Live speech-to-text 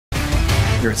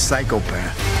You're a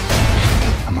psychopath.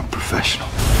 I'm a professional.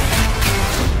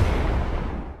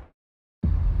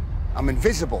 I'm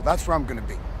invisible. That's where I'm gonna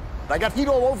be. I got heat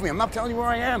all over me. I'm not telling you where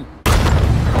I am.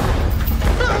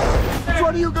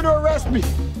 When are you gonna arrest me?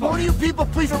 One of you people,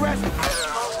 please arrest me.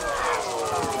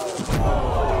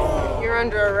 You're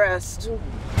under arrest.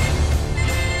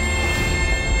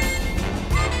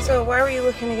 So why were you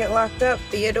looking to get locked up,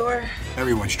 Theodore?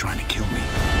 Everyone's trying to kill me.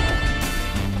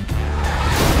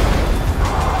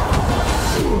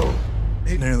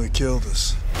 He nearly killed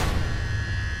us.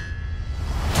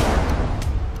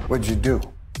 What'd you do?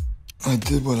 I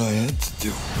did what I had to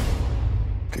do.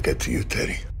 To get to you,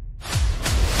 Teddy.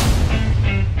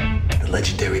 The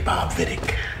legendary Bob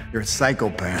Vidic. You're a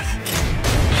psychopath.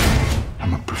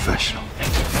 I'm a professional.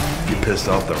 You pissed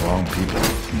off the wrong people.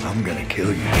 I'm gonna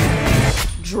kill you.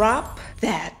 Drop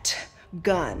that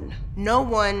gun. No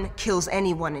one kills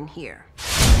anyone in here.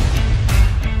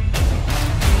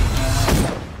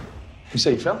 You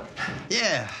say you fell?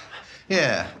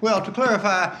 Yeah. Well, to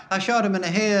clarify, I shot him in the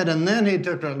head and then he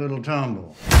took that little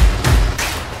tumble.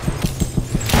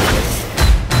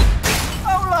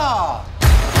 Hola!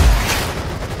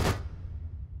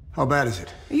 How bad is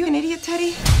it? Are you an idiot,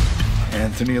 Teddy?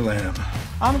 Anthony Lamb.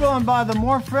 I'm going by the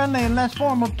more friendly and less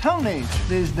formal Tony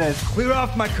these days. Clear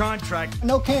off my contract.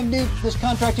 No can do. This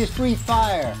contract is free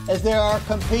fire, as there are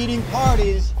competing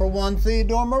parties for one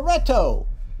Theodore Moretto.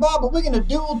 Bob, are we gonna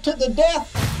duel to the death?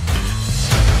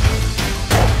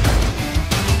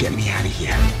 Get me out of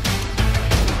here.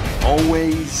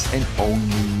 Always and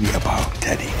only about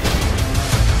Teddy.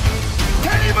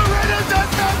 Teddy Moretto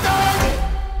does nothing!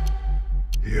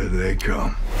 Here they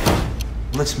come.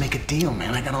 Let's make a deal,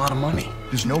 man. I got a lot of money.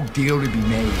 There's no deal to be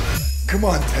made. Come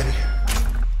on, Teddy.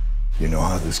 You know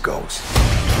how this goes.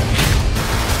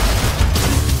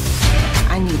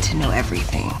 I need to know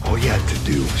everything. All you had to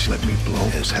do was let me blow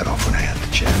his head off when I had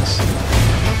the chance.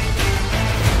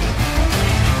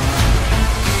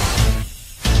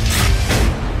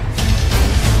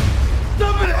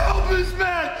 Somebody help this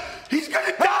man! He's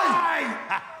gonna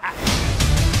die!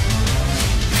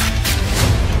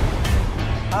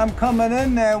 I'm coming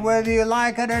in there whether you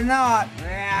like it or not.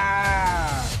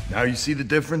 Now you see the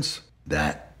difference?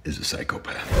 That is a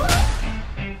psychopath.